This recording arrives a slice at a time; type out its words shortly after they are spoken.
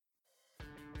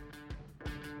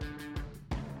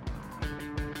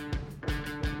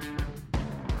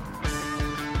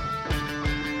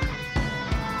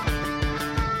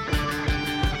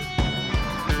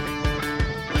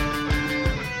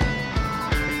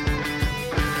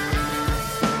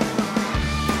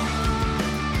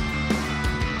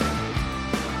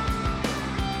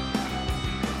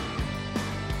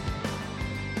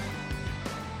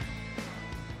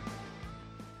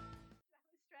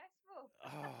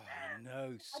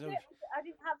know, so I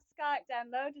didn't have Skype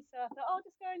downloaded, so I thought, oh, I'll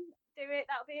just go and do it.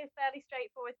 That'll be a fairly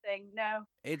straightforward thing. No.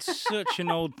 it's such an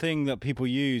old thing that people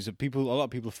use. That a lot of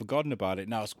people have forgotten about it.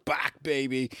 Now it's back,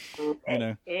 baby. You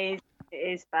know, It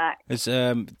is back.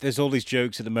 there's all these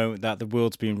jokes at the moment that the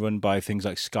world's being run by things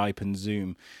like Skype and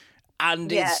Zoom.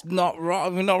 And Yeah. it's not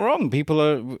wrong. Not wrong. People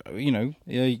are,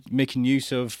 making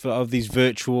use of these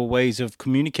virtual ways of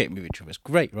communicating with each other. It's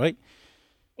great, right?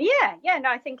 Yeah. No,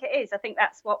 I think it is. I think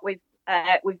that's what we've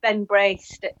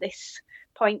embraced at this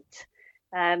point.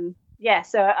 So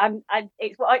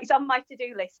it's on my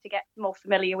to-do list to get more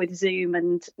familiar with Zoom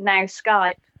and now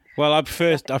Skype. Well, I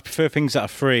prefer things that are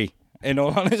free. In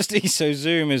all honesty, so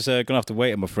Zoom is going to have to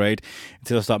wait, I'm afraid,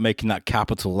 until I start making that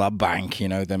capital, that bank.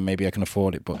 Then maybe I can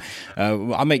afford it. But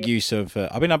I make use of.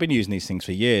 I've been using these things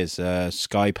for years.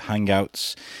 Skype,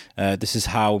 Hangouts. This is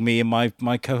how me and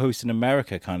my co-host in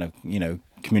America kind of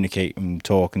communicate and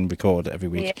talk and record every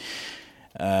week.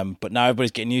 Yeah. But now everybody's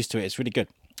getting used to it. It's really good.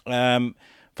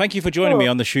 Thank you for joining me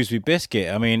on the Shrewsbury Biscuit.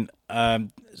 I mean, do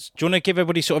you want to give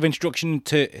everybody sort of introduction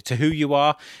to who you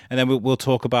are, and then we'll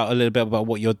talk about a little bit about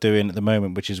what you're doing at the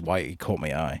moment, which is why it caught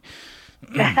my eye.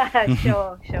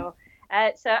 Sure.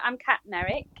 So I'm Cat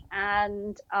Merrick,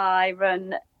 and I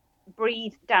run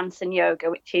Breathe Dance and Yoga,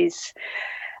 which is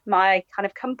my kind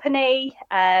of company.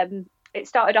 It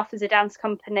started off as a dance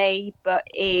company, but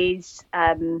is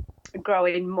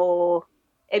growing more.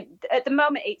 At the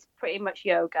moment, it's pretty much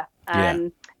yoga,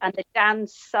 and the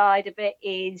dance side of it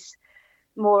is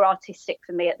more artistic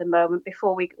for me at the moment.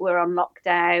 Before we were on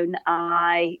lockdown,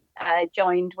 I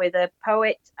joined with a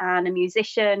poet and a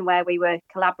musician where we were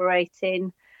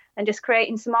collaborating and just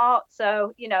creating some art.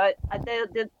 So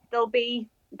there'll be,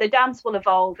 the dance will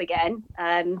evolve again,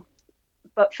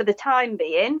 but for the time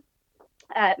being,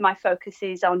 my focus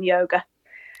is on yoga.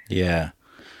 Yeah,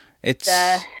 it's.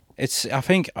 I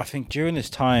think during this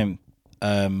time,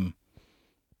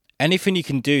 anything you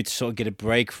can do to sort of get a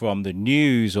break from the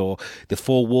news or the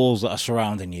four walls that are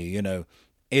surrounding you,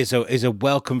 is a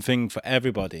welcome thing for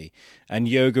everybody. And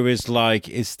yoga is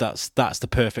that's the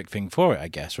perfect thing for it, I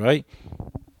guess, right?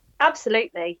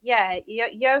 Absolutely, yeah.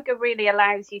 Yoga really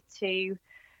allows you to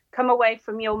come away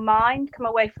from your mind, come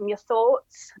away from your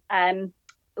thoughts.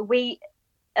 We,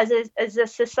 as a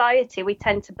society, we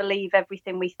tend to believe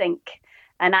everything we think.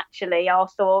 And actually, our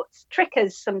thoughts trick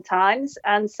us sometimes.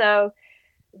 And so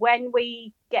when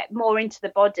we get more into the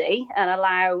body and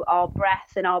allow our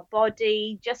breath and our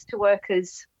body just to work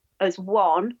as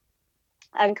one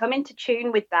and come into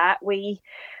tune with that, we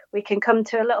can come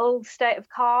to a little state of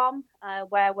calm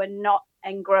where we're not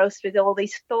engrossed with all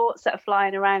these thoughts that are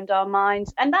flying around our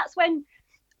minds. And that's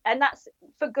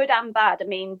for good and bad. I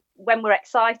mean, when we're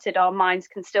excited, our minds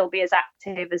can still be as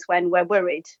active as when we're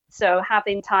worried. So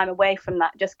having time away from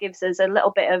that just gives us a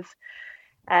little bit of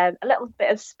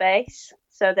space,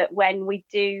 so that when we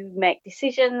do make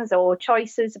decisions or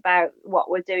choices about what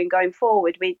we're doing going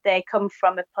forward, they come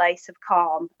from a place of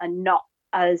calm and not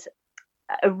as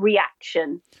a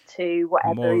reaction to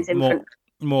whatever is in front.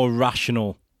 More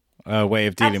rational way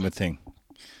of dealing with things.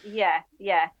 Yeah.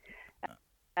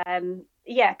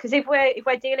 Because if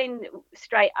we're dealing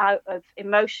straight out of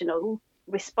emotional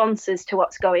responses to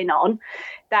what's going on,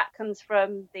 that comes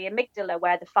from the amygdala,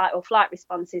 where the fight or flight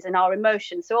response is, and our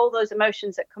emotions. So all those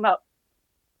emotions that come up,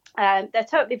 they're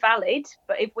totally valid.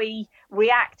 But if we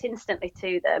react instantly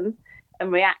to them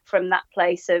and react from that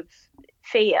place of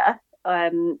fear,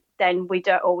 then we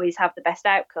don't always have the best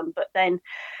outcome. But then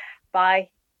by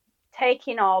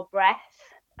taking our breath,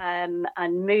 and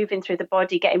moving through the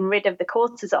body, getting rid of the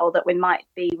cortisol that we might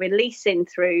be releasing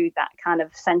through that kind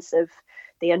of sense of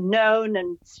the unknown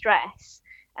and stress,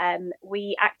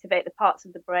 we activate the parts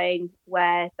of the brain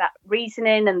where that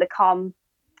reasoning and the calm,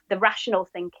 the rational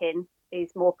thinking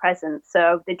is more present.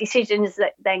 So the decisions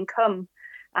that then come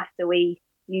after we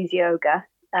use yoga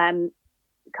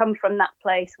come from that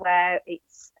place where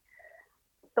it's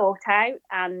thought out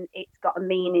and it's got a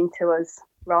meaning to us,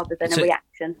 rather than a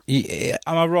reaction.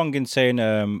 Am I wrong in saying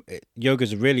yoga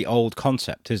is a really old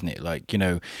concept, isn't it? Like,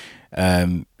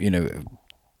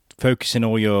 focusing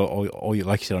all your,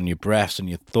 like you said, on your breaths and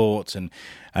your thoughts and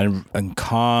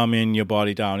calming your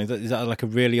body down. Is that like a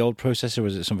really old process, or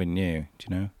is it something new? Do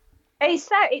you know? It's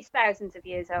thousands of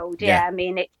years old. Yeah. I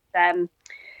mean,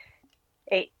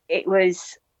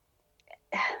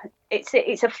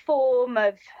 it's a form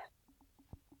of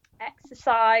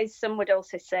exercise. Some would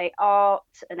also say art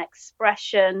and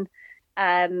expression,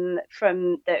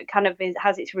 from the kind of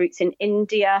has its roots in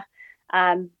India,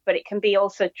 but it can be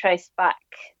also traced back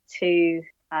to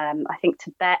I think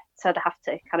Tibet. So I'd have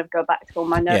to kind of go back to all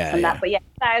my notes on that. But yeah,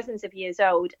 thousands of years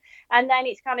old. And then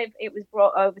it was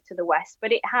brought over to the West.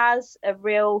 But it has a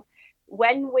real,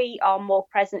 when we are more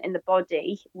present in the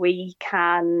body, we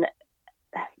can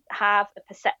have a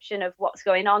perception of what's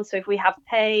going on. So if we have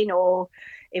pain or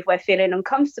if we're feeling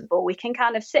uncomfortable, we can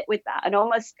kind of sit with that and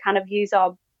almost kind of use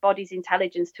our body's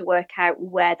intelligence to work out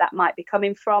where that might be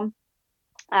coming from.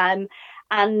 And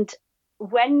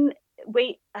when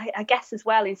I guess as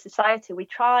well in society, we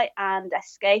try and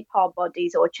escape our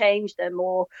bodies or change them,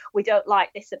 or we don't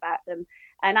like this about them.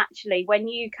 And actually, when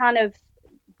you kind of,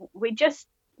 we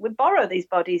borrow these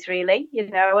bodies, really.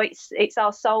 It's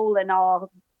our soul and our,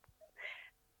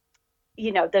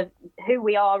 who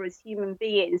we are as human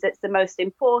beings that's the most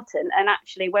important. And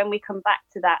actually, when we come back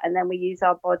to that, and then we use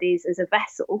our bodies as a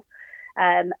vessel,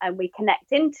 and we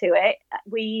connect into it,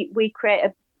 we create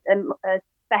a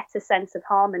better sense of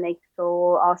harmony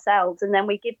for ourselves, and then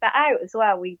we give that out as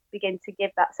well. We begin to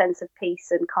give that sense of peace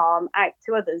and calm out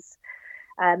to others.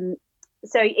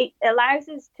 So it allows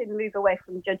us to move away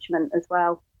from judgment as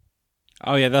well.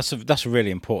 Oh yeah, that's a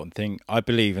really important thing, I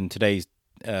believe, in today's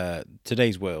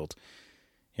world.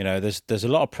 There's a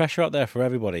lot of pressure out there for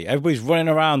everybody. Everybody's running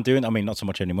around doing, I mean, not so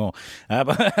much anymore,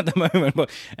 but at the moment, but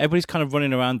everybody's kind of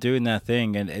running around doing their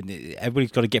thing, and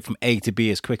everybody's got to get from A to B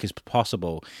as quick as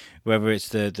possible, whether it's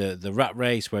the rat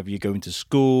race, whether you're going to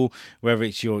school, whether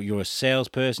it's you're a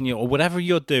salesperson, or whatever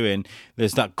you're doing,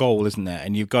 there's that goal, isn't there?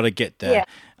 And you've got to get there. Yeah.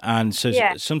 And so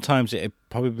sometimes it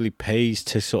probably pays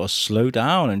to sort of slow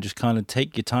down and just kind of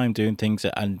take your time doing things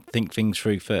and think things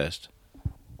through first.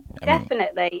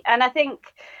 Definitely. And I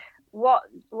think what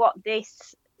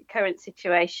this current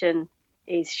situation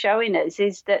is showing us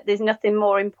is that there's nothing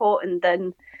more important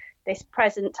than this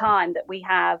present time that we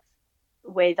have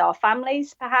with our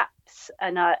families, perhaps,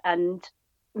 and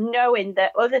knowing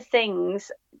that other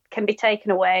things can be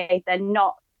taken away. They're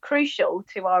not crucial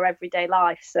to our everyday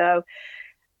life. So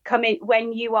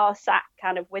when you are sat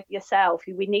kind of with yourself,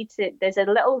 there's a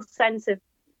little sense of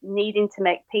needing to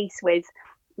make peace with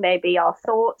maybe our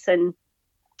thoughts and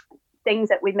things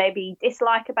that we maybe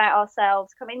dislike about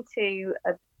ourselves, coming to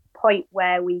a point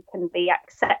where we can be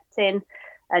accepting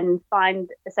and find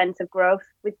a sense of growth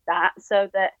with that, so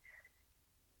that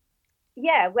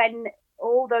when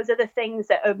all those other things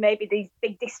that are maybe these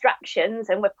big distractions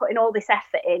and we're putting all this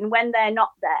effort in, when they're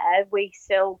not there, we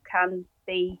still can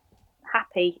be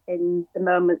happy in the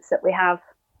moments that we have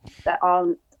that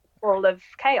aren't full of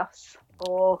chaos.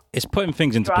 Or it's putting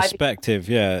things into perspective.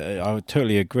 Yeah, I would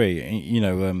totally agree.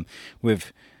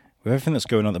 With everything that's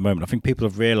going on at the moment, I think people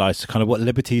have realised kind of what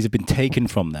liberties have been taken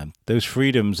from them, those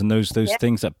freedoms and those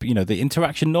things that,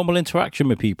 the normal interaction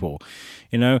with people.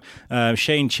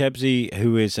 Shane Chebsey,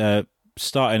 who is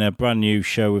starting a brand new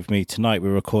show with me tonight,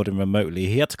 we're recording remotely.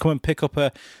 He had to come and pick up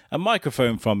a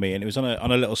microphone from me, and it was on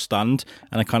a little stand,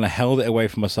 and I kind of held it away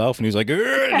from myself, and he was like,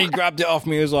 and he grabbed it off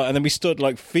me. He was like, and then we stood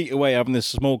like feet away having this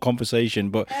small conversation.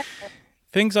 But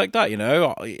things like that,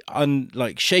 and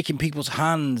like shaking people's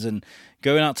hands and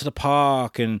going out to the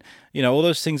park, and all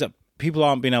those things that people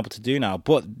aren't being able to do now.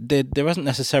 But there hasn't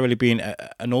necessarily been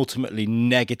an ultimately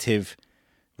negative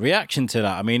reaction to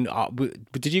that. I mean,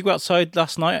 did you go outside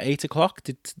last night at 8:00?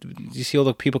 Did you see all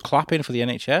the people clapping for the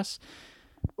NHS?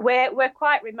 We're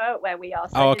quite remote where we are,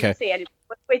 so I didn't see any.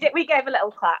 We gave a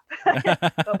little clap,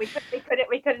 but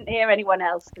we couldn't hear anyone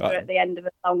else because we're at the end of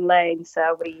a long lane.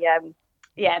 So we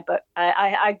but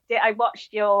I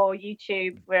watched your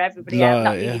YouTube where everybody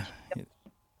YouTube,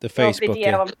 the Facebook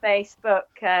video on Facebook,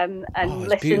 and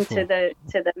listened to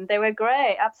them. They were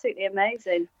great, absolutely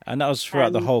amazing. And that was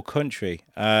throughout the whole country.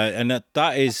 And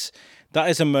that is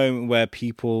a moment where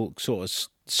people sort of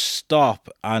stop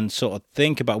and sort of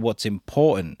think about what's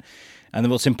important. And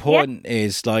what's important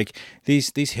is like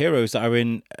these heroes that are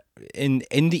in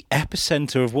the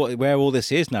epicenter of where all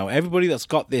this is now. Everybody that's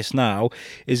got this now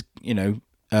is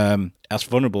as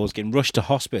vulnerable, is getting rushed to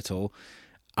hospital.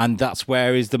 And that's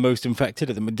where is the most infected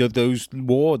at those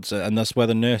wards, and that's where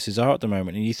the nurses are at the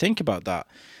moment. And you think about that,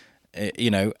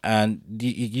 and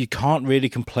you can't really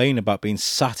complain about being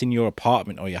sat in your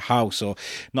apartment or your house, or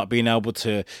not being able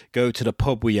to go to the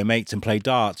pub with your mates and play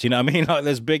darts. You know what I mean? Like,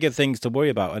 there's bigger things to worry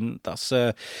about, and that's.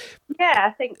 I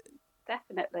think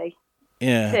definitely.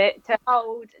 Yeah. To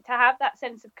have that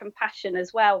sense of compassion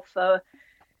as well for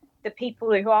the people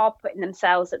who are putting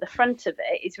themselves at the front of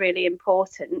it is really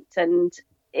important. And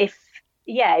if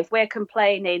we're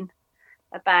complaining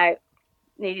about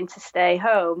needing to stay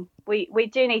home, we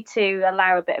do need to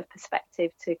allow a bit of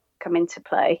perspective to come into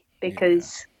play,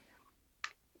 because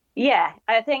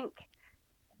I think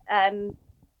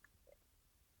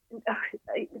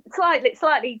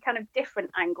slightly kind of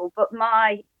different angle, but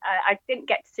I didn't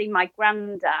get to see my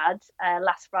granddad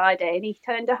last Friday, and he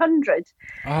turned 100,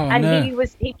 Oh and no. he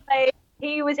was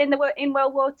in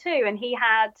World War Two, and he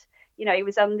had, he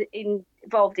was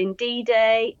involved in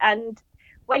D-Day, and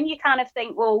when you kind of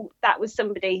think, well, that was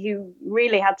somebody who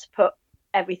really had to put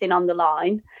everything on the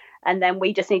line, and then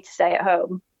we just need to stay at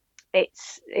home.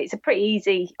 It's a pretty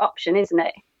easy option, isn't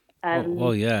it?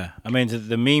 Well, yeah. I mean,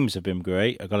 the memes have been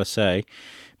great, I gotta say,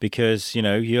 because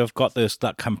you have got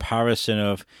that comparison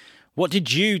of what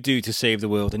did you do to save the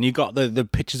world, and you got the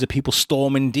pictures of people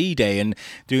storming D-Day and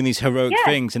doing these heroic Yeah.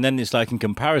 things, and then it's like in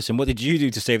comparison, what did you do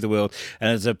to save the world? And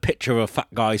there's a picture of a fat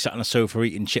guy sat on a sofa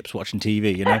eating chips, watching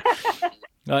TV. Like,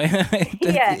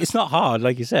 Yeah. it's not hard,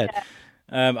 like you said. Yeah.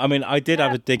 I mean, I did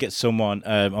have a dig at someone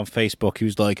on Facebook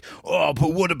who's like, "Oh,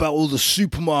 but what about all the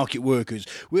supermarket workers?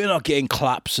 We're not getting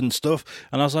claps and stuff."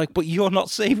 And I was like, "But you're not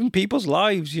saving people's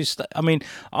lives. I mean,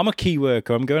 I'm a key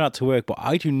worker. I'm going out to work, but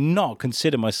I do not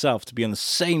consider myself to be on the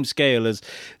same scale as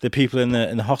the people in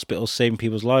the hospital saving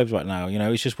people's lives right now.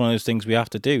 It's just one of those things we have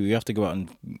to do. We have to go out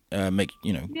and make.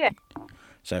 Yeah.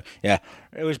 So yeah,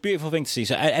 it was a beautiful thing to see.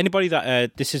 So anybody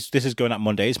that this is going out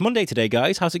Monday. It's Monday today,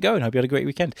 guys. How's it going? Hope you had a great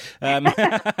weekend.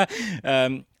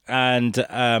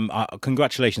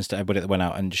 Congratulations to everybody that went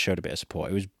out and showed a bit of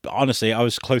support. It was honestly, I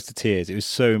was close to tears. It was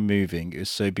so moving. It was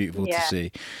so beautiful to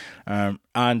see. Being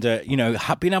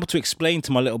able to explain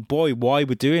to my little boy why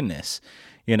we're doing this.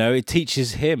 It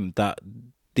teaches him that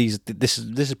this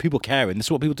is people caring. This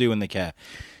is what people do when they care.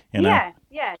 Yeah,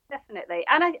 definitely.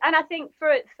 And I think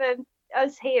for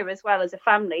us here as well as a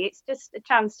family, it's just a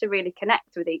chance to really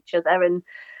connect with each other and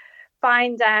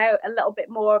find out a little bit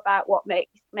more about what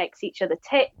makes each other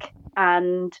tick,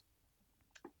 and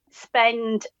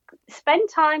spend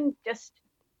time just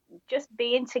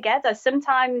being together.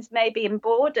 Sometimes maybe in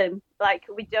boredom, like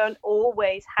we don't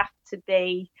always have to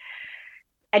be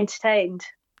entertained.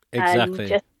 Exactly.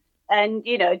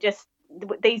 Just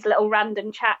these little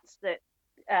random chats that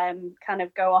kind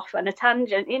of go off on a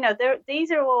tangent.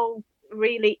 These are all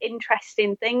really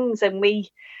interesting things, and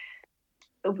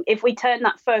if we turn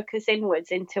that focus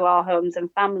inwards into our homes and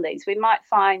families, we might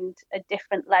find a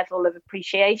different level of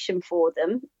appreciation for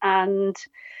them, and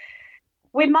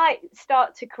we might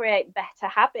start to create better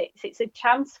habits. It's a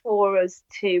chance for us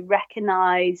to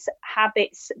recognise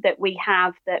habits that we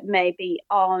have that maybe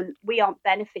we aren't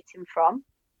benefiting from,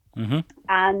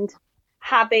 and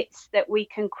habits that we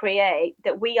can create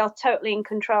that we are totally in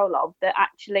control of, that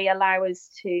actually allow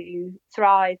us to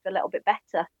thrive a little bit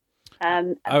better.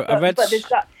 But there's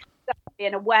got to be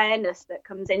an awareness that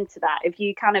comes into that. If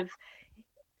you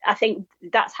I think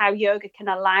that's how yoga can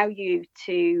allow you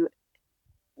to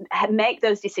make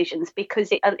those decisions,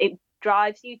 because it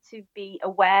drives you to be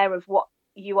aware of what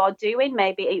you are doing.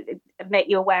 Maybe it make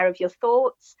you aware of your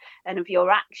thoughts and of your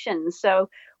actions. So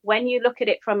when you look at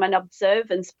it from an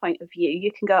observance point of view,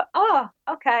 you can go, oh,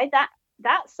 okay,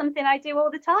 that's something I do all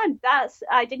the time.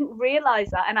 I didn't realize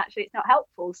that, and actually it's not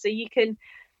helpful. So you can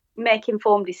make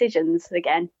informed decisions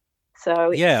again.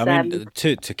 So yeah, I mean,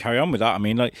 to carry on with that, I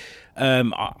mean, like,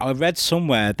 I read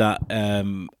somewhere that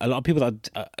a lot of people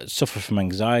that suffer from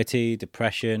anxiety,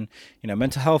 depression,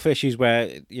 mental health issues,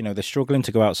 where they're struggling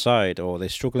to go outside or they're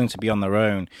struggling to be on their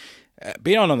own.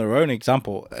 Being on their own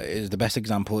example is the best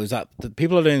example, is that the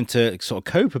people are learning to sort of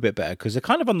cope a bit better because they're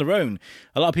kind of on their own.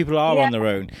 A lot of people are on their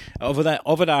own. Other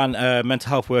than mental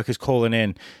health workers calling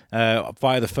in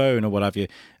via the phone or what have you.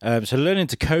 So learning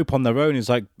to cope on their own is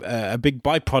like a big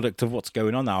byproduct of what's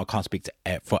going on now. I can't speak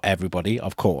for everybody,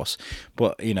 of course,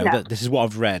 but this is what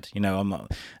I've read. I'm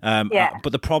not.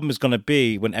 But the problem is going to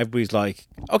be when everybody's like,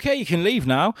 "Okay, you can leave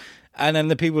now." And then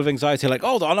the people with anxiety are like,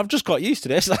 hold on, I've just got used to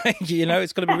this.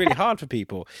 It's going to be really hard for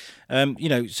people.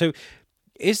 So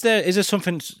is there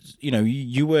something,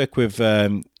 you work with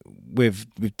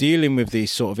dealing with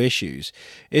these sort of issues.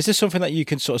 Is there something that you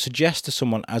can sort of suggest to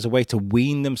someone as a way to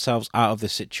wean themselves out of the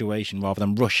situation rather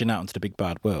than rushing out into the big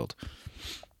bad world?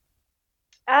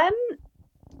 I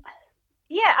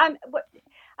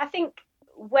think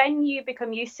when you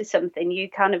become used to something, you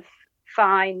kind of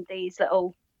find these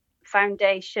little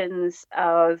foundations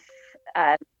of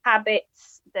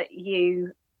habits that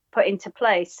you put into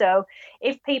place. So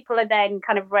if people are then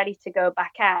kind of ready to go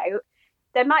back out,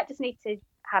 they might just need to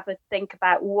have a think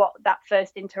about what that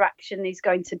first interaction is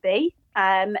going to be,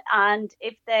 and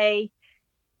if they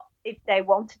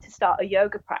wanted to start a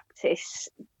yoga practice,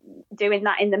 doing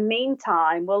that in the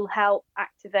meantime will help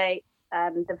activate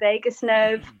the vagus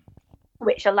nerve,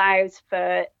 which allows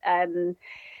for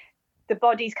the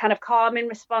body's kind of calming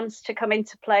response to come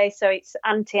into play. So it's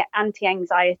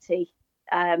anti-anxiety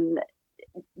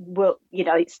will,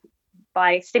 it's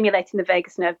by stimulating the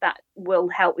vagus nerve that will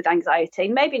help with anxiety.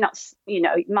 Maybe not,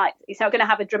 it's not going to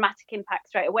have a dramatic impact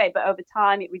straight away, but over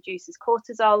time it reduces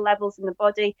cortisol levels in the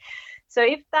body. So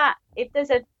if there's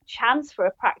a chance for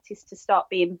a practice to start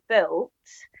being built,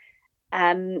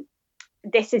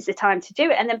 this is the time to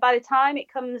do it. And then by the time it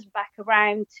comes back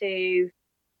around to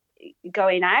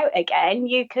going out again,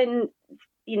 you can,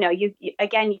 you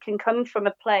can come from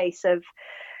a place of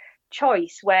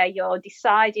choice where you're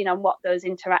deciding on what those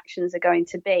interactions are going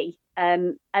to be,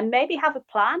 and maybe have a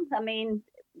plan. I mean,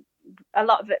 a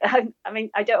lot of it,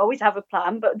 I don't always have a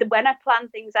plan, but when I plan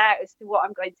things out as to what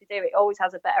I'm going to do, it always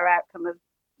has a better outcome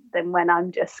than when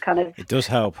I'm just kind of. It does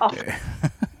help.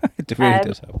 It really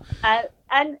does help.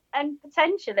 And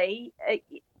potentially,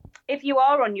 if you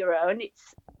are on your own,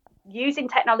 it's using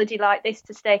technology like this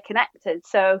to stay connected.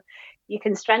 So you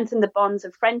can strengthen the bonds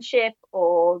of friendship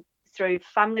or through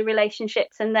family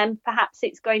relationships, and then perhaps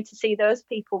it's going to see those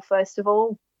people first of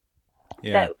all.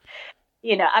 Yeah. So,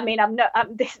 I'm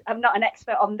not an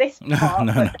expert on this part,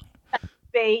 but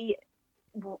be,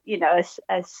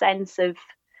 a sense of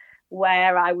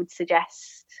where I would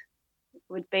suggest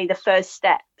would be the first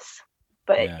steps.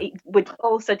 But it would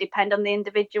also depend on the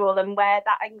individual and where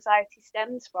that anxiety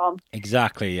stems from.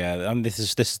 Exactly, yeah. And this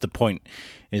is the point,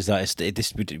 is that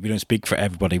we don't speak for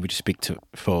everybody. We just speak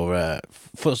for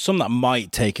some that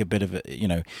might take a bit of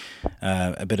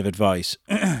a bit of advice.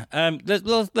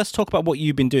 Let's talk about what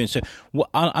you've been doing. So,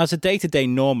 as a day-to-day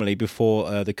normally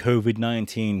before the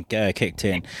COVID-19 kicked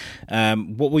in,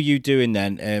 what were you doing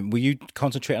then? Were you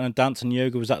concentrating on dance and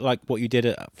yoga? Was that like what you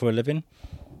did for a living?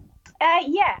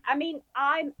 Yeah, I mean,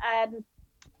 I'm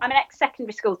an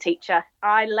ex-secondary school teacher.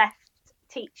 I left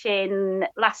teaching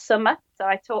last summer, so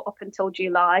I taught up until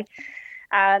July.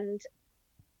 And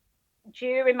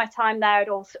during my time there, I'd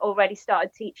also already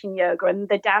started teaching yoga, and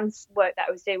the dance work that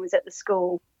I was doing was at the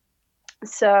school.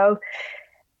 So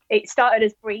it started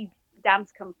as Breathe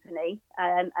Dance Company,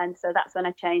 and so that's when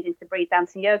I changed into Breathe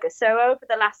Dance and Yoga. So over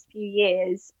the last few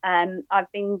years,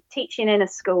 I've been teaching in a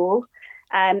school.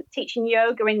 Teaching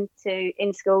yoga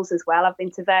in schools as well. I've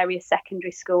been to various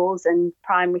secondary schools and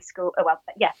primary school.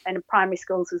 And primary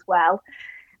schools as well.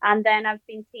 And then I've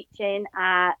been teaching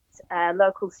at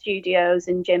local studios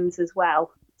and gyms as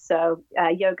well. So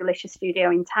Yogalicious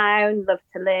Studio in town, Love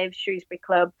to Live, Shrewsbury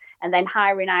Club, and then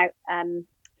hiring out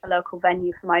a local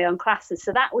venue for my own classes.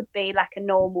 So that would be like a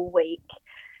normal week.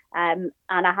 And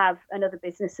I have another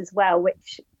business as well,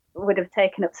 which would have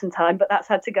taken up some time, but that's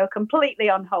had to go completely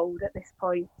on hold at this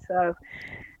point. So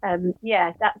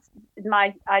that's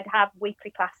I'd have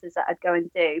weekly classes that I'd go and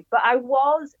do, but I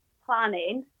was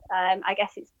planning, I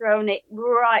guess it's thrown it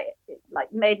right,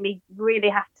 like made me really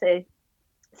have to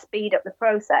speed up the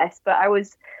process, but I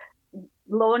was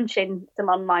launching some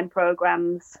online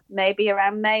programs maybe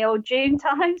around May or June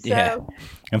time. So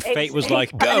and fate was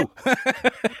like, go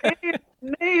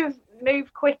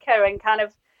move quicker and kind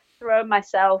of throw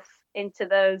myself into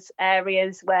those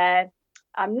areas where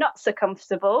I'm not so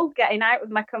comfortable, getting out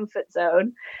of my comfort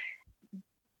zone.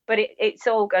 But it's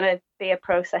all going to be a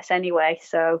process anyway.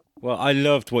 So, well, I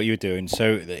loved what you were doing.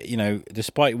 So,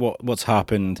 despite what's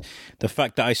happened, the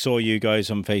fact that I saw you guys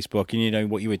on Facebook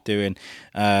and what you were doing,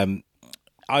 I'm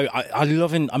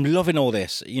loving all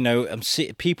this. I'm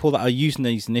seeing people that are using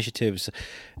these initiatives,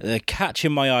 they're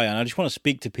catching my eye, and I just want to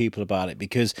speak to people about it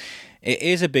because it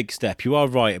is a big step. You are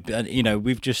right.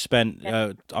 We've just spent.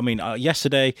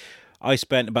 Yesterday I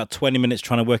spent about 20 minutes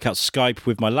trying to work out Skype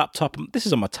with my laptop. This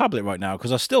is on my tablet right now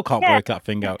because I still can't work that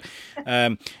thing out.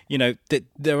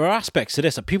 There are aspects to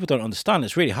this that people don't understand.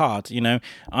 It's really hard.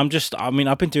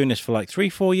 I've been doing this for like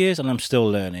 3-4 years and I'm still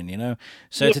learning.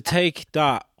 So to take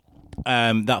that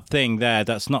thing there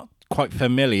that's not quite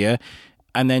familiar,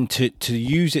 and then to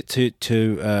use it to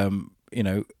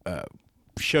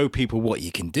show people what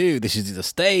you can do. This is the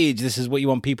stage. This is what you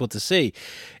want people to see.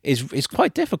 Is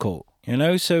quite difficult.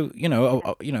 So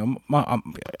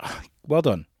well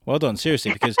done,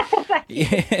 seriously, because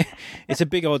it's a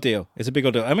big ordeal.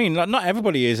 I mean, not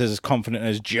everybody is as confident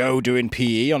as Joe doing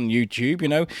PE on YouTube.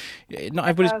 Not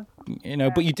everybody's.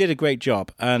 But you did a great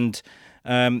job, and.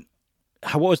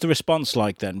 What was the response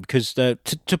like then? Because to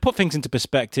put things into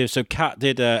perspective, so Cat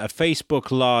did a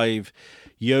Facebook Live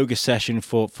yoga session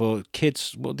for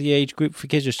kids. What the age group for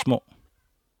kids? Are small.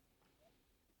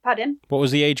 Pardon? What was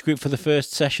the age group for the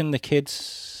first session? The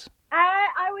kids?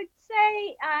 I would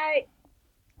say,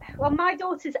 my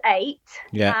daughter's 8.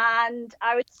 Yeah. And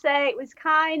I would say it was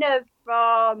kind of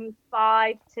from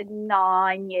 5 to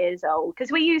 9 years old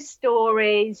because we use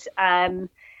stories.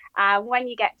 And when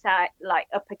you get to like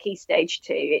upper key stage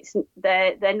 2, it's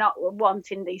they're not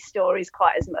wanting these stories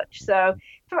quite as much. So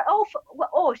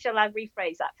or shall I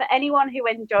rephrase that? For anyone who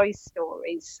enjoys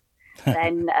stories,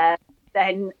 then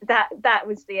that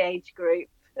was the age group.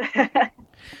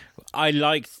 I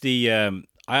liked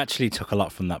I actually took a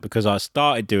lot from that because I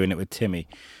started doing it with Timmy.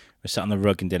 We sat on the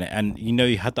rug and did it, and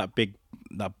you had that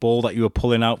ball that you were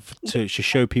pulling out to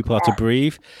show people how to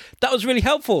breathe. That was really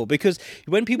helpful because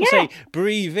when people say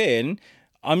breathe in,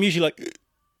 I'm usually like,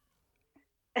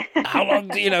 how long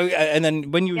do and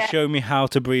then when you showed me how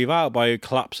to breathe out by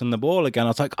collapsing the ball again, I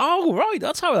was like, oh right,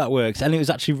 that's how that works, and it was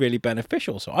actually really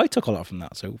beneficial. So I took a lot from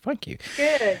that, so thank you.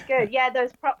 Good. Yeah,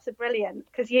 those props are brilliant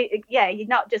because you're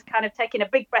not just kind of taking a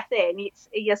big breath in,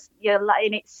 you're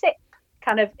letting it sip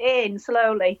kind of in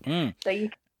slowly, so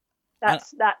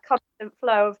that constant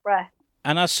flow of breath.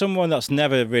 And as someone that's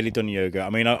never really done yoga, I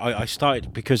mean, I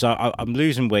started because I'm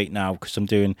losing weight now because I'm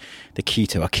doing the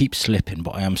keto. I keep slipping,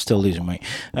 but I am still losing weight.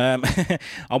 I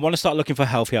want to start looking for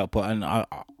healthy output, and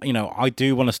I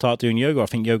do want to start doing yoga. I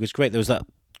think yoga's great. There was that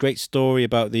great story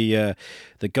about the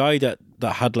guy that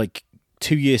had like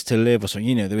 2 years to live or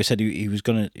something. They said he was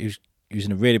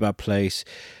in a really bad place.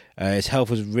 His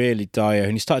health was really dire,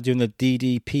 and he started doing the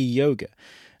DDP yoga.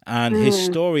 And his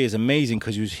story is amazing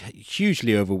because he was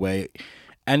hugely overweight.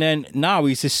 And then now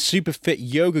he's this super fit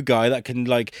yoga guy that can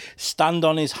like stand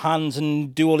on his hands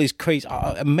and do all these crazy,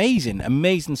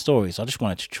 amazing stories. I just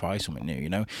wanted to try something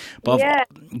new, But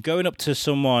going up to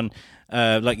someone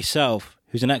like yourself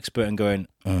who's an expert and going,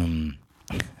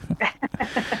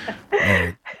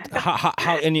 how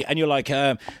and you're like,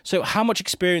 so how much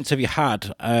experience have you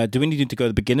had? Do we need to go to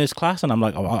the beginners class? And I'm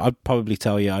like, I'd probably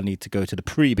tell you I need to go to the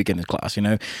pre-beginners class,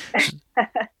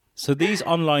 So these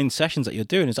online sessions that you're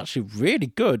doing is actually really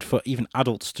good for even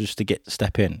adults just to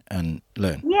step in and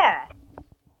learn.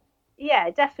 Yeah,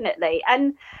 definitely.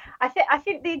 And I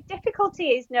think the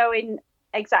difficulty is knowing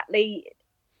exactly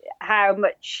how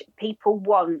much people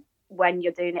want when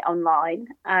you're doing it online.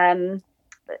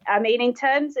 I mean, in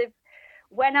terms of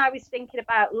when I was thinking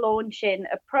about launching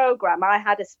a program, I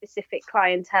had a specific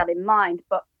clientele in mind,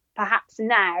 but perhaps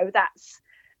now that's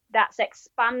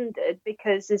expanded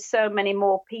because there's so many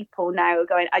more people now who are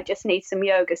going, I just need some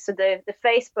yoga. So the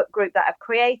Facebook group that I've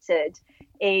created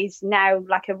is now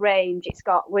like a range. It's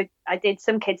got, I did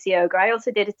some kids yoga. I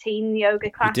also did a teen yoga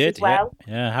class as well.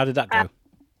 Yeah. How did that go?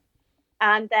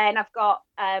 And then I've got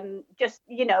just,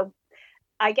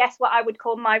 I guess what I would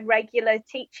call my regular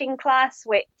teaching class,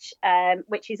 which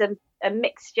is a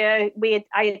mixture.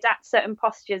 I adapt certain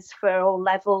postures for all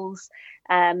levels,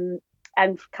 and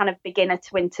kind of beginner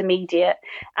to intermediate,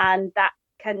 and that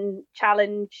can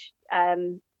challenge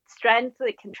strength.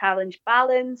 It can challenge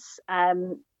balance.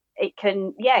 It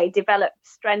can develop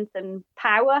strength and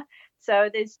power.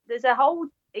 So there's a whole.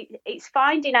 It's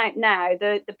finding out now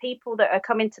the people that are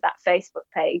coming to that Facebook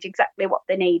page exactly what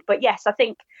they need. But yes, I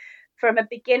think from a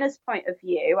beginner's point of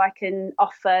view, I can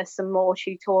offer some more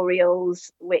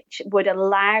tutorials which would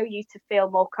allow you to feel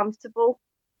more comfortable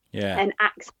and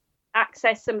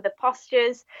access some of the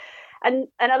postures. And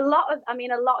a lot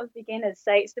of beginners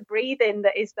say it's the breathing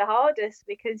that is the hardest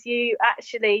because you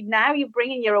actually, now you're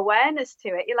bringing your awareness to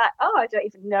it. You're like, oh, I don't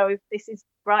even know if this is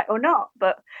right or not.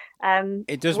 But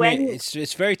it does mean it's a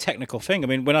very technical thing. I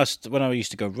mean, when I used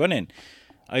to go running,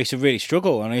 I used to really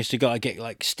struggle, and I used to get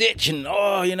like stitch and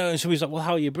and so he's like, well,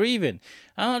 how are you breathing?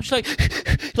 And I'm just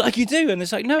like, like you do, and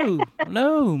it's like,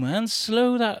 no, man,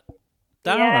 slow that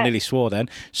down. Yeah. I nearly swore then.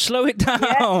 Slow it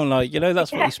down, like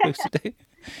that's what you're supposed to do.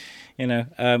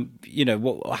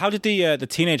 How did the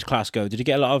teenage class go? Did you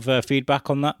get a lot of feedback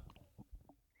on that?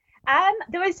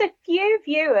 There was a few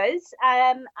viewers,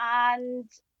 and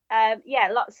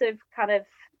lots of kind of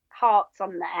hearts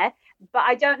on there, but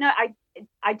I don't know.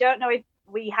 I don't know if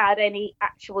we had any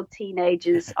actual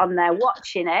teenagers on there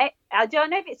watching it. I don't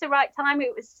know if it's the right time.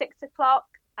 It was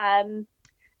 6:00.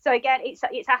 So again, it's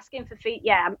asking for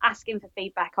I'm asking for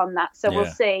feedback on that. So we'll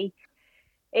see.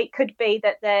 It could be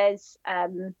that there's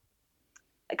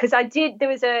because at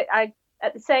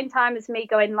the same time as me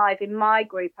going live in my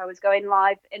group, I was going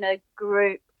live in a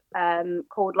group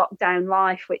called Lockdown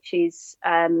Life, which is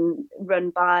run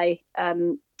by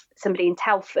somebody in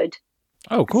Telford.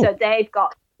 Oh, cool. So they've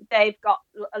got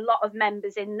a lot of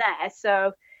members in there.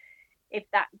 So if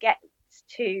that gets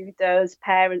to those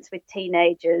parents with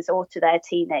teenagers or to their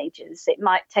teenagers, it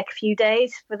might take a few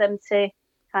days for them to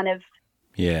kind of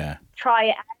try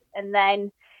it out,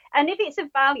 and if it is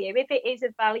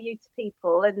of value to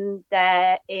people and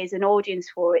there is an audience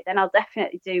for it, then I'll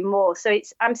definitely do more. So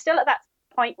I'm still at that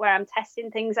point where I'm testing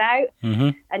things out,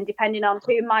 and depending on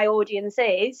who my audience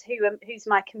is, who's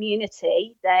my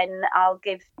community, then I'll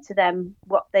give to them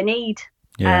what they need.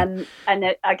 And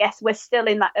I guess we're still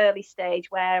in that early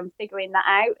stage where I'm figuring that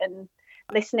out and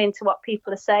listening to what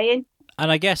people are saying.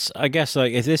 And I guess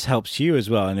like if this helps you as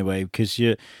well anyway, because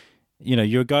you're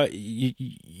a guy,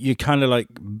 you're kind of like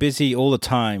busy all the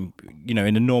time, in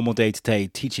a normal day to day,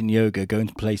 teaching yoga, going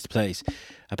to place.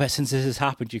 I bet since this has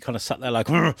happened, you kind of sat there like,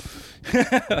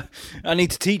 I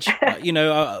need to teach.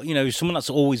 Someone that's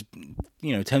always,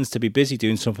 tends to be busy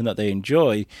doing something that they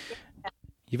enjoy.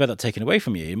 You've had that taken away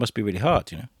from you. It must be really hard,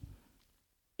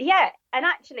 Yeah, and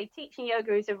actually, teaching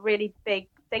yoga is a really big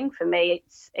thing for me.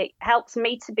 It helps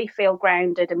me to feel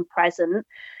grounded and present.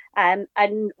 And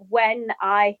when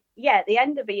at the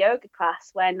end of a yoga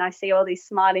class, when I see all these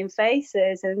smiling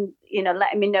faces and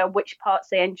letting me know which parts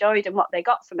they enjoyed and what they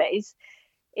got from it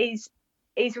is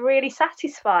really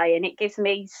satisfying. It gives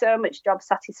me so much job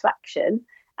satisfaction.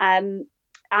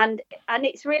 And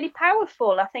it's really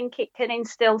powerful. I think it can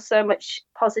instill so much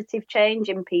positive change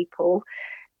in people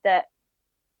that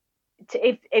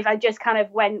if I just kind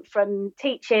of went from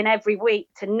teaching every week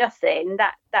to nothing,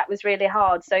 that was really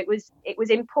hard. So it was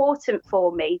important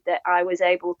for me that I was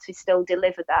able to still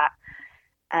deliver that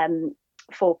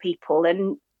for people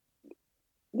and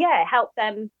help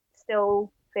them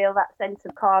still feel that sense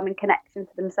of calm and connection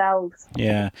to themselves.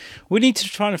 Yeah, we need to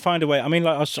try and find a way. I mean,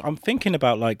 like I'm thinking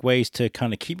about like ways to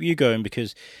kind of keep you going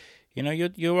because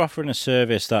you're offering a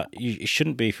service that it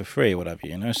shouldn't be for free or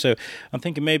whatever. So I'm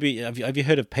thinking maybe have you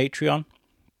heard of Patreon?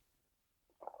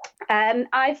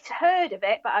 I've heard of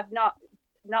it, but I've not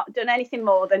done anything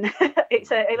more than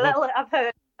it's a little. I've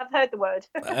heard the word.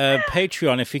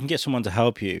 Patreon, if you can get someone to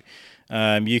help you,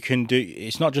 you can do.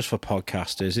 It's not just for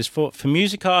podcasters. It's for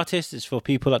music artists. It's for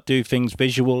people that do things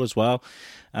visual as well.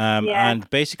 And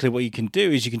basically, what you can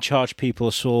do is you can charge people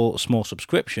a small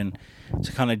subscription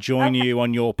to kind of join you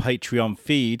on your Patreon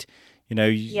feed.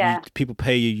 People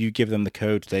pay you. You give them the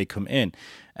code. They come in.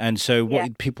 And so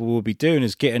what people will be doing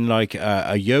is getting like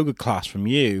a yoga class from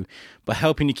you, but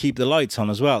helping you keep the lights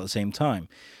on as well at the same time.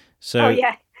 So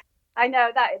I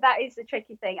know that is the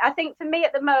tricky thing. I think for me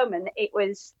at the moment, it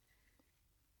was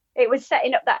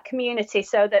setting up that community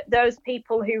so that those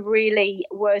people who really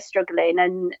were struggling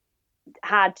and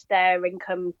had their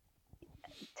income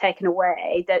taken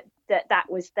away, that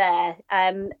was there.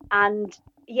 And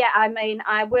I mean,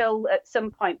 I will at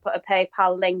some point put a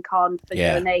PayPal link on for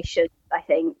donations, I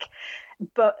think.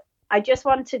 But I just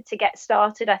wanted to get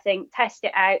started, I think, test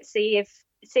it out, see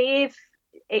if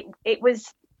it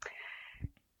was.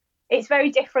 It's very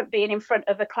different being in front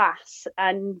of a class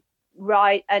and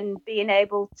being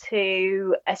able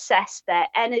to assess their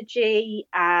energy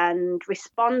and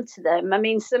respond to them. I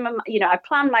mean, I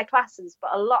plan my classes,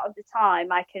 but a lot of the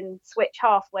time I can switch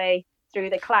halfway through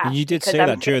the class. You did say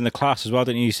that during the class as well,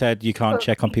 didn't you? You said you can't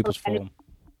check on people's form.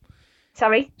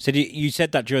 Sorry? So you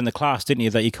said that during the class, didn't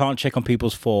you? That you can't check on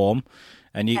people's form,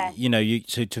 and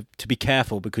so to be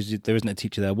careful because there isn't a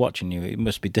teacher there watching you. It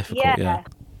must be difficult. Yeah.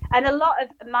 And a lot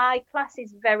of my class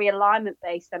is very alignment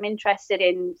based. I'm interested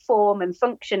in form and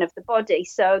function of the body,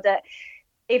 so that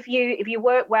if you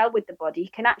work well with the body, you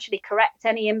can actually correct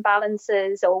any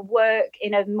imbalances or work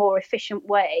in a more efficient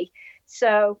way.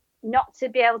 So not to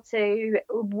be able to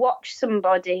watch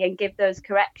somebody and give those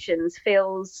corrections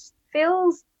feels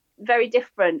very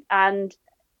different. And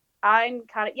I'm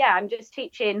I'm just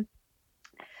teaching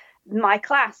my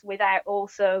class without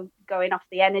also going off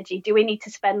the energy. Do we need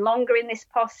to spend longer in this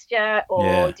posture,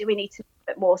 or do we need to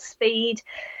put more speed?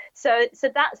 So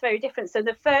that's very different. So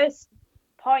the first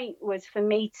point was for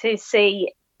me to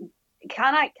see,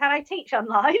 can I teach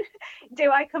online?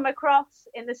 Do I come across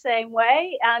in the same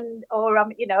way? Or I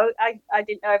didn't know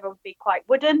if I would be quite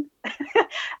wooden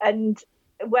and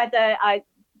whether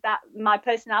that my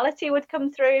personality would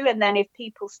come through, and then if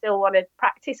people still want to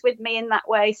practice with me in that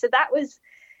way. So that was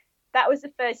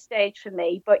the first stage for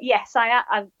me. But yes,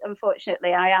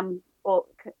 unfortunately I am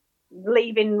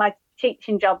leaving my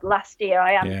teaching job last year.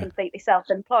 I am completely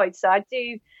self-employed, so I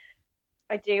do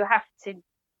have to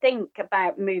think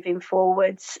about moving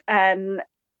forwards. But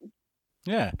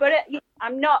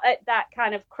I'm not at that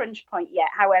kind of crunch point yet.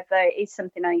 However, it is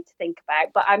something I need to think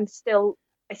about. But I still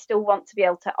want to be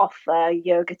able to offer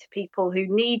yoga to people who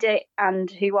need it and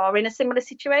who are in a similar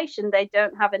situation. They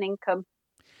don't have an income.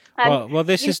 Well,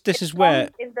 this is where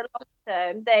in the long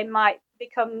term they might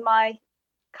become my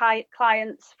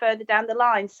clients further down the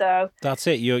line. So that's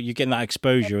it. You're getting that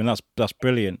exposure, and that's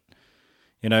brilliant.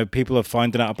 You know, people are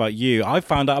finding out about you. I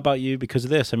found out about you because of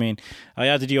this. I mean, I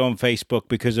added you on Facebook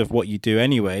because of what you do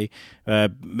anyway.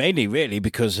 Mainly, really,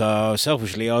 because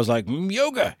selfishly, I was like,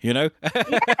 yoga, you know.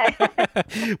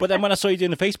 Yeah. But then when I saw you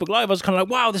doing the Facebook Live, I was kind of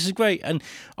like, wow, this is great. And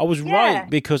I was right,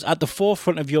 because at the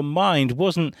forefront of your mind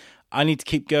wasn't, I need to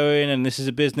keep going and this is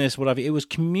a business, whatever. It was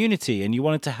community, and you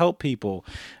wanted to help people.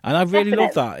 And I really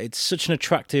love that. It's such an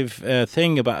attractive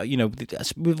thing about, you know,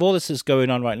 with all this that's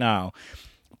going on right now.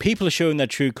 People are showing their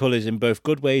true colours in both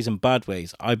good ways and bad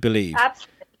ways, I believe.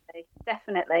 Absolutely,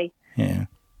 definitely. Yeah.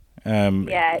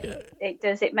 It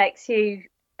does. It makes you,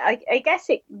 I guess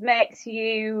it makes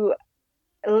you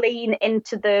lean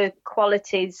into the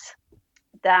qualities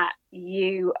that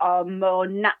you are more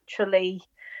naturally,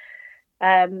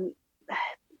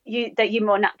 you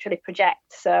more naturally project.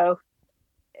 So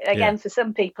again, for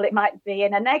some people it might be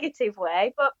in a negative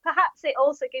way, but perhaps it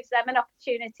also gives them an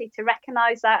opportunity to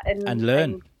recognise that and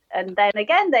learn. And then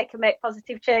again, they can make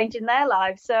positive change in their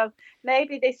lives. So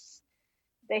maybe this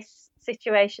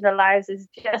situation allows us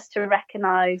just to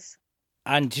recognise.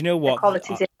 And you know what? The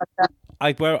qualities in ourselves.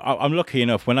 I'm lucky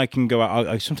enough when I can go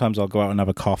out. Sometimes I'll go out and have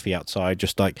a coffee outside,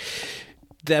 just like.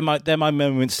 They're my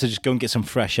moments to just go and get some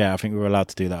fresh air. I think we were allowed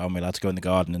to do that, aren't we? Allowed to go in the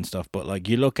garden and stuff. But like,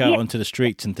 you look out onto the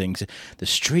streets and things. The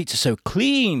streets are so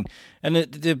clean, and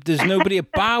there's nobody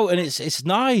about, and it's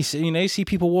nice. And, you know, you see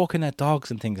people walking their dogs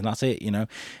and things, and that's it. You know,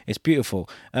 it's beautiful.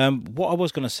 What I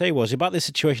was going to say was about this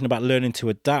situation about learning to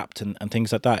adapt and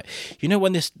things like that. You know,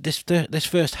 when this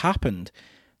first happened,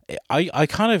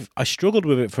 I struggled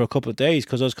with it for a couple of days,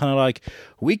 because I was kind of like,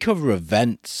 we cover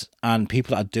events and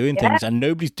people that are doing things and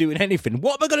nobody's doing anything.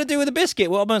 What am I going to do with a biscuit?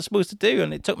 What am I supposed to do?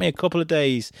 And it took me a couple of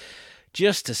days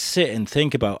just to sit and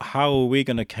think about how are we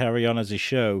going to carry on as a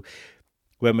show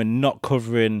when we're not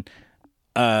covering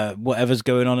whatever's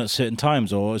going on at certain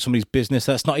times, or somebody's business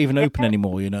that's not even open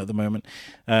anymore, you know, at the moment.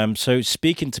 So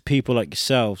speaking to people like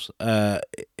yourselves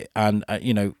and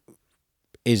you know,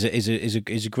 is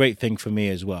a great thing for me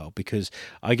as well, because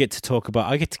I get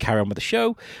to carry on with the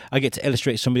show. I get to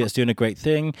illustrate somebody that's doing a great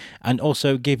thing, and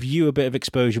also give you a bit of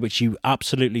exposure, which you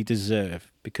absolutely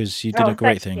deserve, because you did a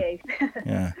great thing.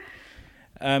 Yeah.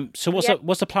 So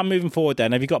what's the plan moving forward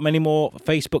then? Have you got many more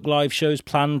Facebook Live shows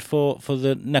planned for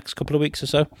the next couple of weeks or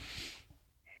so?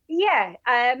 Yeah,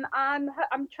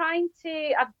 I'm trying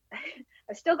to.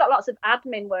 I've still got lots of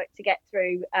admin work to get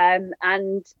through,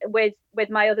 and with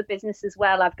my other business as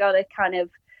well, I've got to kind of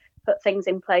put things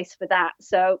in place for that.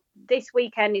 So this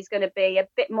weekend is going to be a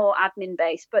bit more admin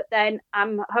based, but then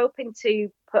I'm hoping to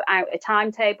put out a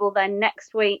timetable then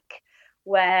next week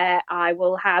where I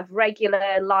will have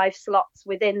regular live slots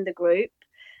within the group.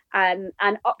 And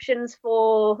options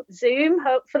for Zoom,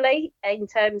 hopefully, in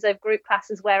terms of group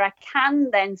classes where I can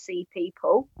then see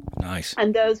people. Nice.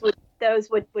 And those would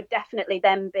definitely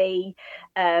then be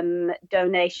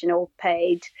donation or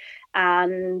paid,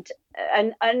 and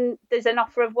there's an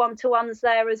offer of one-to-ones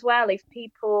there as well. If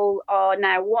people are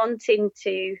now wanting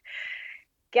to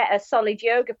get a solid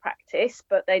yoga practice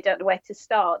but they don't know where to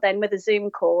start, then with a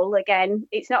Zoom call, again,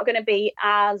 it's not going to be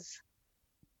as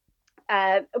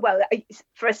well,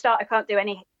 for a start, I can't do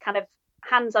any kind of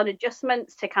hands-on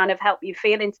adjustments to kind of help you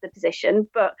feel into the position,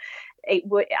 but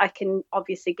I can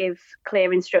obviously give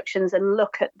clear instructions and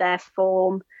look at their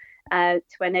form to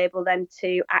enable them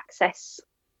to access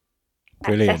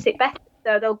it better.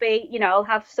 So there'll be, you know, I'll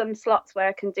have some slots where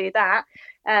I can do that,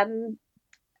 and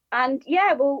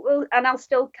yeah, we'll and I'll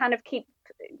still kind of keep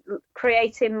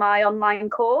creating my online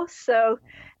course. So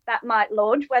that might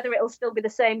launch. Whether it'll still be the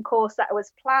same course that I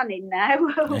was planning now,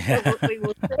 we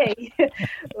will see.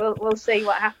 We'll see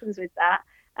what happens with that.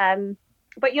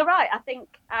 But you're right. I think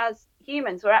as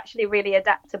humans, we're actually really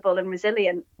adaptable and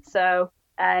resilient. So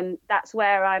that's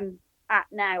where I'm at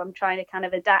now. I'm trying to kind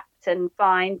of adapt and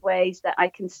find ways that I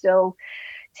can still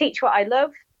teach what I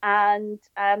love, and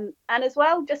as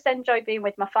well just enjoy being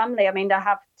with my family. I mean, I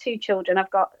have 2 children. I've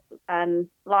got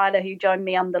Lila, who joined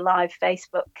me on the live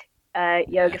Facebook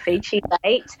yoga feed. She's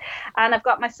 8, and I've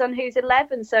got my son who's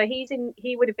 11. So he is in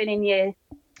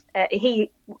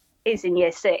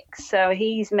year 6. So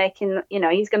he's making, you know,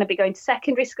 he's going to be going to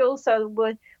secondary school. So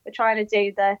we're trying to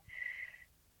do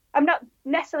I'm not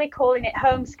necessarily calling it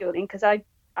homeschooling, because I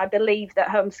believe that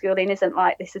homeschooling isn't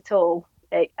like this at all.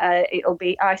 It'll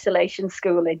be isolation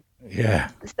schooling. Yeah.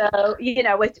 So, you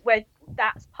know,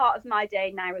 that's part of my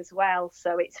day now as well.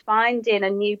 So it's finding a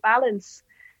new balance.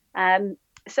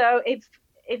 So if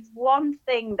one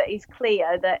thing that is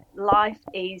clear, that life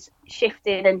is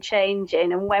shifting and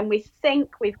changing, and when we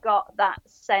think we've got that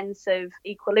sense of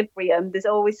equilibrium, there's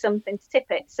always something to tip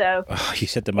it. So you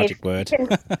said the magic word.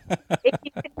 If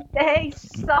you can stay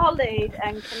solid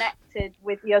and connected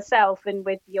with yourself and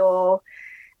with your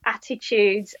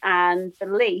attitudes and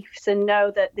beliefs, and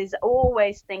know that there's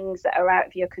always things that are out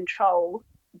of your control,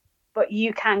 but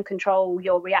you can control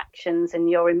your reactions and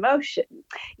your emotion.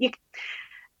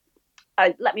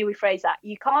 Let me rephrase that.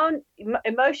 You can't.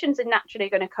 Emotions are naturally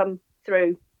going to come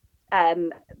through.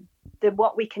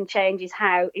 What we can change is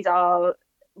our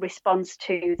response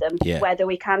to them. Whether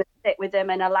we kind of sit with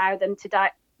them and allow them to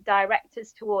direct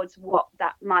us towards what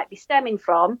that might be stemming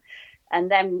from, and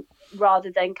then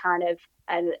rather than kind of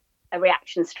a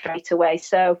reaction straight away.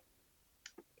 So,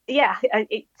 yeah,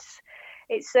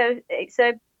 it's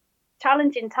a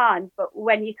challenging time, but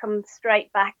when you come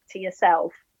straight back to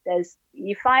yourself,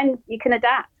 you find you can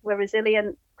adapt. We're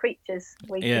resilient creatures.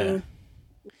 We can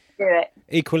do it.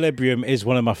 Equilibrium is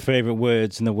one of my favorite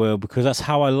words in the world, because that's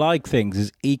how I like things.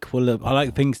 Is I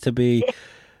like things to be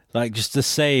like just the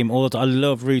same. I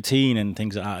love routine and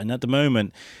things like that. And at the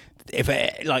moment,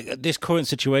 like this current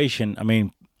situation, I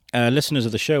mean, listeners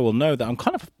of the show will know that I'm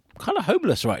kind of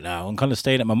homeless right now. I'm kind of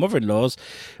staying at my mother-in-law's.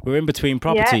 We're in between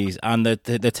properties, and they're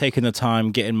taking the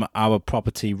time getting our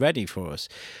property ready for us.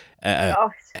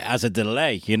 As a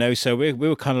delay, so we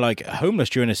were kind of like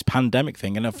homeless during this pandemic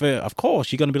thing, and of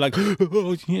course you're going to be like,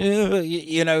 oh, yeah,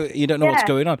 you don't know what's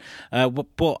going on,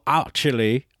 but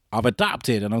actually I've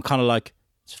adapted, and I'm kind of like,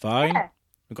 it's fine.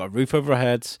 We've got a roof over our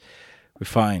heads, we're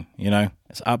fine,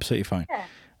 it's absolutely fine.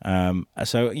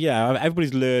 So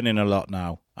everybody's learning a lot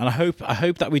now, and I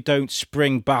hope that we don't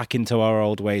spring back into our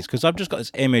old ways, because I've just got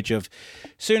this image of,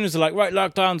 as soon as they're like, right,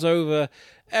 lockdown's over,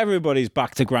 everybody's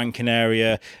back to Gran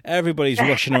Canaria, everybody's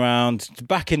rushing around,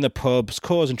 back in the pubs,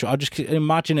 causing trouble. I just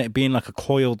imagine it being like a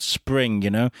coiled spring,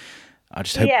 I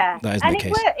just hope that isn't the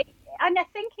case. And I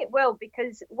think it will,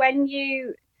 because when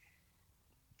you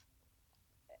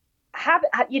have,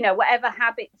 whatever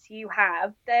habits you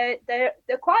have, they're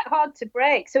quite hard to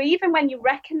break. So even when you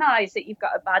recognise that you've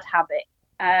got a bad habit,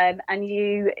 and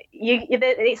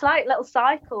it's like little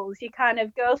cycles. You kind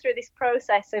of go through this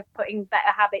process of putting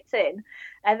better habits in,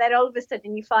 and then all of a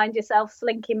sudden you find yourself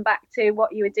slinking back to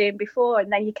what you were doing before,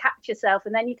 and then you catch yourself,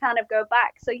 and then you kind of go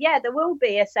back. So there will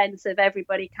be a sense of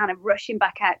everybody kind of rushing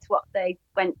back out to what they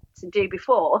went to do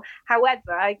before.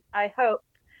 However, I hope,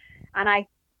 and I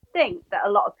think that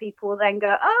a lot of people then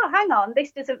go, oh, hang on,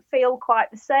 this doesn't feel quite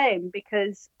the same,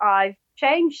 because I've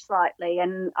changed slightly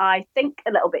and I think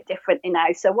a little bit differently now.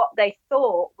 So what they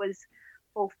thought was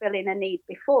fulfilling a need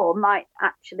before might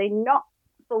actually not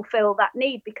fulfill that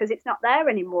need, because it's not there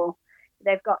anymore.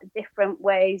 They've got different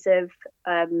ways of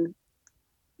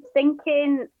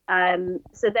thinking.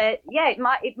 So that it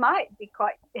might be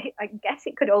quite, I guess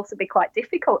it could also be quite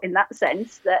difficult in that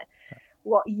sense, that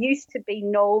what used to be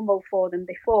normal for them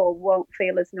before won't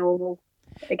feel as normal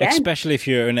again. Especially if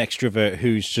you're an extrovert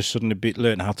who's just suddenly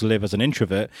learned how to live as an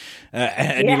introvert,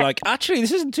 and you're like, actually,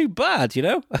 this isn't too bad,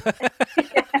 Yeah,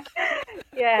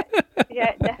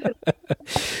 definitely.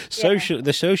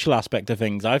 The social aspect of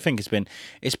things, I think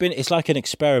it's like an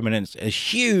experiment. It's a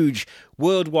huge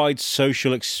worldwide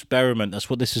social experiment. That's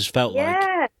what this has felt like.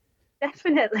 Yeah,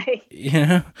 definitely.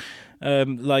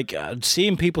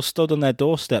 Seeing people stood on their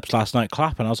doorsteps last night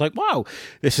clapping, I was like, wow,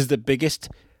 this is the biggest,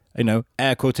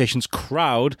 air quotations,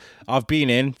 crowd I've been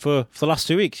in for the last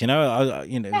 2 weeks.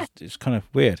 It's kind of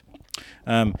weird.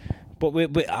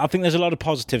 But I think there's a lot of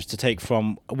positives to take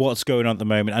from what's going on at the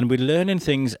moment, and we're learning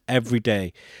things every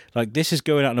day. Like, this is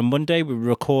going out on a Monday, we're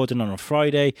recording on a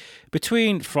Friday.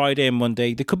 Between Friday and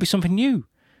Monday, there could be something new.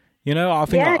 I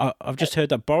think I've just heard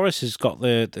that Boris has got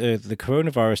the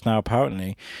coronavirus now,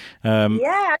 apparently.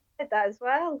 I heard that as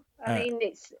well. I mean,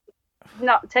 it's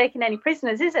not taking any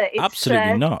prisoners, is it? It's,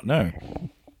 absolutely not, no.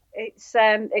 It's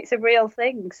a real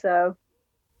thing, so...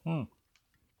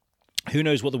 Who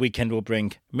knows what the weekend will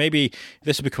bring? Maybe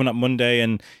this will be coming up Monday,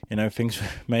 and things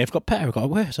may have got better or got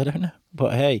worse. I don't know,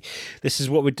 but hey, this is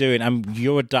what we're doing, and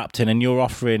you're adapting and you're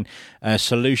offering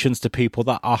solutions to people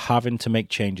that are having to make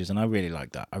changes, and I really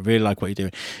like that. I really like what you're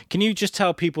doing. Can you just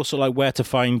tell people sort of like where to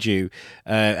find you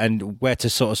and where to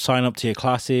sort of sign up to your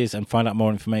classes and find out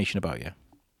more information about you?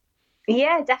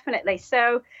 Yeah, definitely.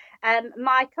 So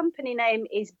my company name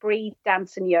is Breathe,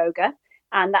 Dance and Yoga,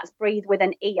 and that's Breathe with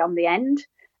an E on the end.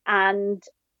 And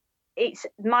it's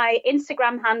my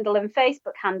Instagram handle and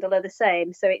Facebook handle are the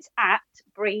same. So it's at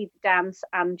Breathe, Dance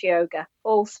and Yoga,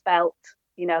 all spelt,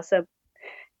 so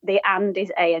the and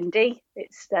is A-N-D.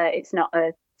 It's not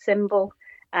a symbol.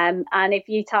 And if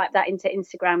you type that into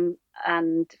Instagram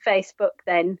and Facebook,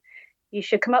 then you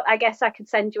should come up. I guess I could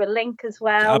send you a link as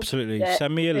well. Absolutely.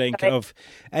 Send me a link of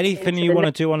anything you want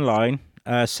to do online.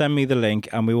 Send me the link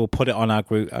and we will put it on our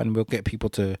group and we'll get people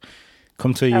to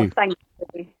come to you. Thank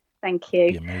you. Thank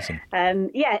you. Be amazing.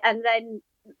 Yeah, and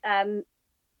then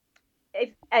if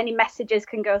any messages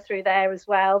can go through there as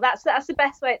well. That's the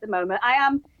best way at the moment. I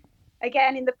am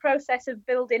again in the process of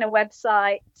building a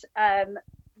website.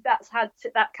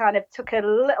 That kind of took a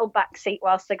little backseat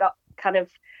whilst I got kind of.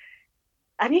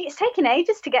 I mean, it's taken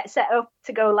ages to get set up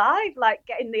to go live, like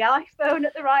getting the iPhone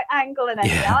at the right angle and then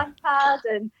the iPad,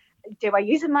 and do I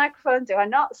use a microphone? Do I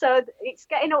not? So it's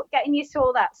getting used to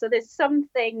all that. So there's some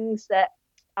things that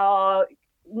are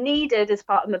needed as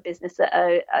part of my business that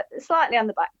are slightly on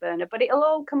the back burner, but it'll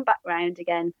all come back round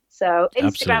again. So Instagram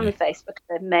Absolutely. and Facebook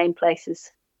are the main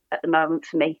places at the moment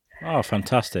for me. Oh,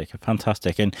 fantastic.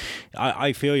 And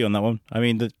I feel you on that one. I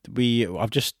mean, I've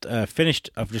just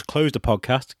finished, I've just closed the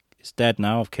podcast. It's dead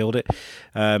now. I've killed it.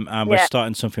 And we're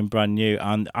starting something brand new.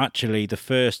 And actually, the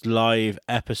first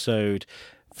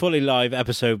fully live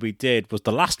episode we did was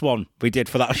the last one we did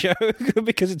for that show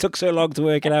because it took so long to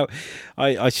work it out.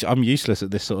 I'm useless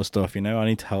at this sort of stuff, you know. I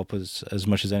need help as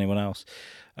much as anyone else.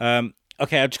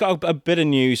 Okay, I've just got a bit of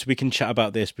news. We can chat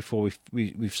about this before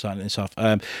we've signed this off.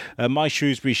 My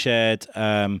Shrewsbury shared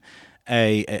a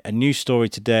news story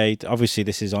today. Obviously,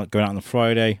 this is going out on the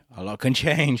Friday. A lot can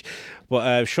change.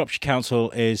 But Shropshire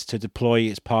Council is to deploy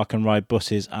its park and ride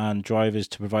buses and drivers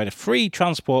to provide a free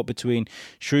transport between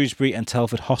Shrewsbury and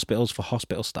Telford hospitals for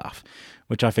hospital staff,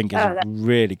 which I think is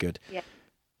really good.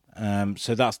 Yeah.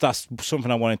 So that's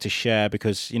something I wanted to share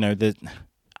because, you know,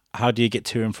 how do you get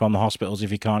to and from the hospitals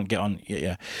if you can't get on?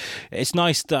 Yeah. It's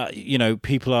nice that, you know,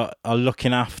 people are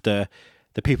looking after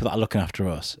the people that are looking after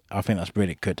us. I think that's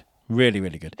really good. Really,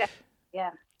 really good.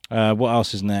 Yeah. What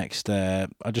else is next? I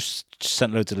just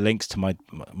sent loads of links to my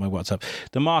WhatsApp.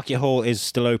 The market hall is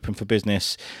still open for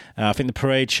business. I think the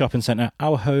Parade Shopping Centre,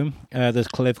 our home,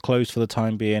 they've closed for the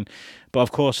time being. But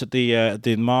of course, at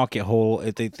the market hall,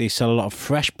 they sell a lot of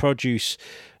fresh produce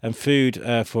and food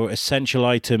for essential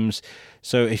items.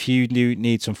 So if you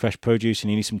need some fresh produce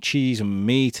and you need some cheese and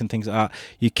meat and things like that,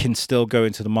 you can still go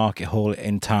into the market hall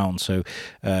in town. So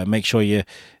make sure you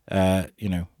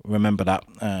remember that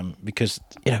because,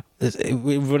 you know,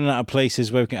 we're running out of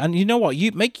places where we can. And you know what?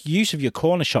 You make use of your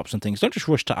corner shops and things. Don't just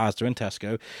rush to Asda and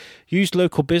Tesco. Use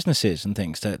local businesses and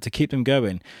things to keep them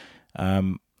going.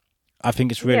 I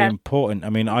think it's really important. I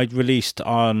mean, I released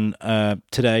on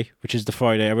today, which is the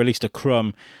Friday, I released a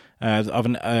crumb of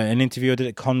an interview I did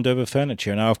at Condover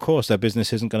Furniture. Now, of course, their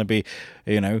business isn't going to be,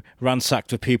 you know,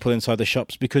 ransacked with people inside the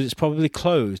shops because it's probably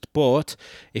closed. But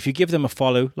if you give them a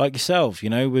follow, like yourself, you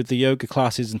know, with the yoga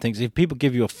classes and things, if people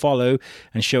give you a follow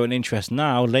and show an interest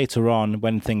now, later on,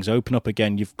 when things open up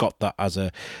again, you've got that as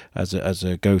a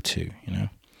go-to, you know.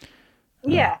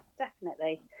 Yeah,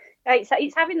 definitely.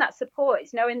 It's having that support.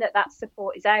 It's knowing that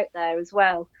support is out there as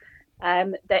well.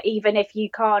 That even if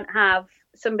you can't have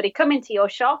somebody come into your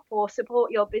shop or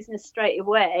support your business straight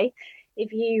away,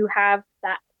 if you have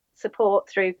that support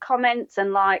through comments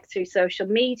and through social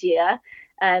media,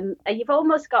 you've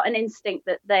almost got an instinct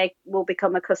that they will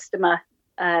become a customer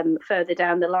further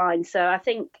down the line. So I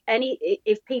think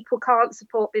if people can't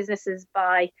support businesses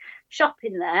by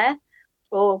shopping there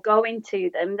or going to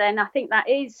them, then I think that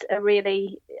is a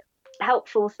really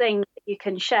helpful thing that you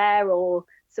can share or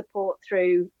support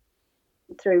through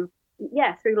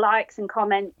likes and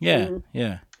comments. And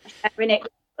sharing it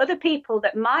with other people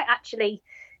that might actually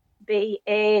be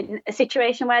in a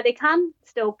situation where they can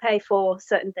still pay for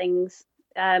certain things,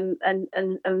 and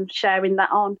sharing that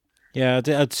on. Yeah,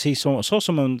 I'd saw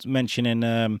someone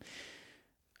mentioning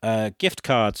gift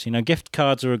cards. You know, gift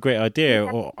cards are a great idea,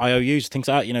 or IOUs, things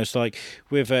like that. You know, so like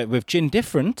with Gin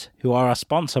Different, who are our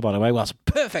sponsor, by the way. Well, that's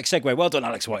a perfect segue. Well done,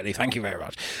 Alex Whiteley. Thank you very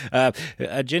much.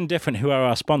 Gin Different, who are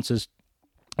our sponsors,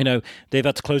 you know, they've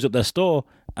had to close up their store,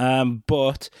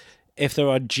 but if there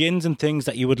are gins and things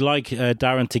that you would like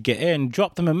Darren to get in,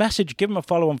 drop them a message, give them a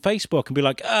follow on Facebook and be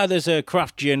like, there's a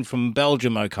craft gin from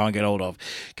Belgium I can't get hold of.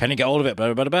 Can you get hold of it?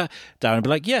 Blah, blah, blah, blah. Darren would be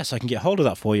like, yes, I can get hold of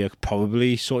that for you.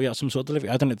 Probably sort you out some sort of delivery.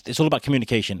 I don't know. It's all about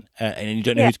communication, and you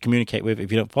don't know who to communicate with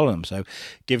if you don't follow them. So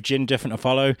give Gin Different a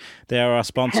follow. They are our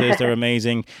sponsors. They're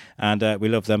amazing, and we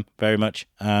love them very much.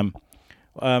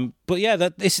 But yeah,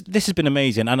 this has been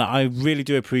amazing, and I really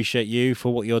do appreciate you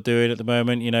for what you're doing at the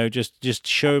moment. You know, just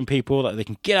showing people that they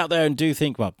can get out there and do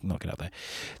things. Well, not get out there.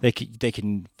 They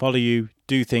can follow you,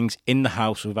 do things in the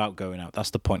house without going out.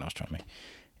 That's the point I was trying to make,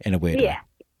 in a weird way.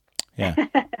 Yeah.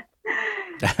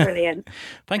 Brilliant.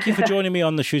 Thank you for joining me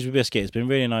on the Shrewsbury Biscuit. It's been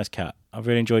really nice, Kat. I've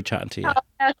really enjoyed chatting to you.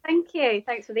 Oh, thank you.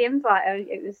 Thanks for the invite.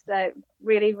 It was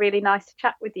really, really nice to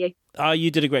chat with you.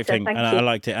 You did a great thing, and I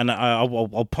liked it. And I'm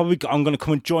going to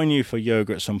come and join you for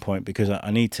yoga at some point because I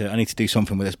need to do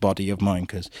something with this body of mine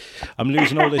because I'm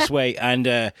losing all this weight.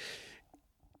 And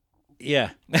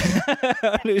Yeah.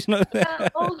 It's not...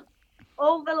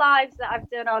 all the lives that I've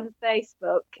done on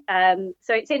Facebook.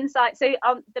 So it's inside. So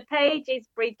on the page is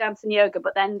Breathe, Dance and Yoga,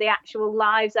 but then the actual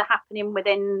lives are happening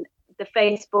within the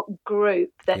Facebook group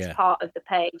that's part of the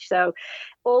page. So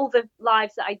all the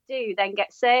lives that I do then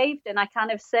get saved, and I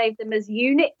kind of save them as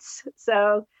units.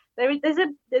 So there's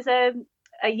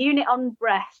a unit on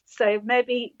breath, so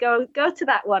maybe go to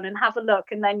that one and have a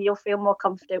look, and then you'll feel more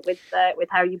confident with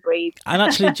how you breathe. And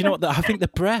actually, do you know what? I think the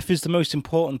breath is the most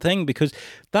important thing, because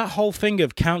that whole thing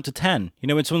of count to 10,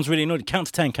 when someone's really annoyed, count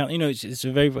to 10, count, it's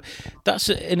a very, that's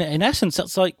in essence,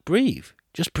 that's like breathe.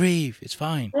 Just breathe. It's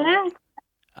fine. Yeah.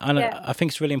 And I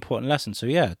think it's a really important lesson. So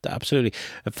yeah, absolutely.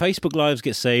 Facebook Lives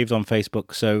get saved on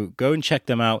Facebook, so go and check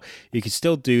them out. You can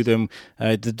still do them.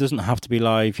 It doesn't have to be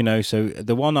live, So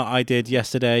the one that I did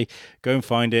yesterday, go and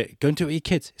find it. Go and do it with your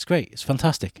kids. It's great. It's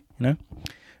fantastic.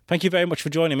 Thank you very much for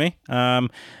joining me.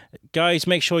 Guys,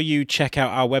 make sure you check out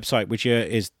our website, which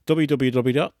is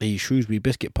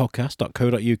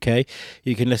www.theshrewsburybiscuitpodcast.co.uk.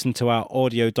 You can listen to our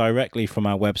audio directly from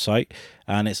our website,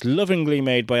 and it's lovingly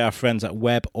made by our friends at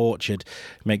Web Orchard.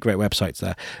 Make great websites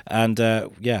there. And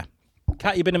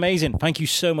Cat, you've been amazing. Thank you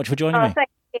so much for joining me. Thank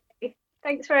you.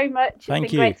 Thanks very much. Thank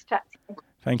it's you. been great to chat to you.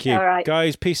 Thank you. All right.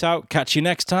 Guys, peace out. Catch you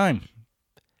next time.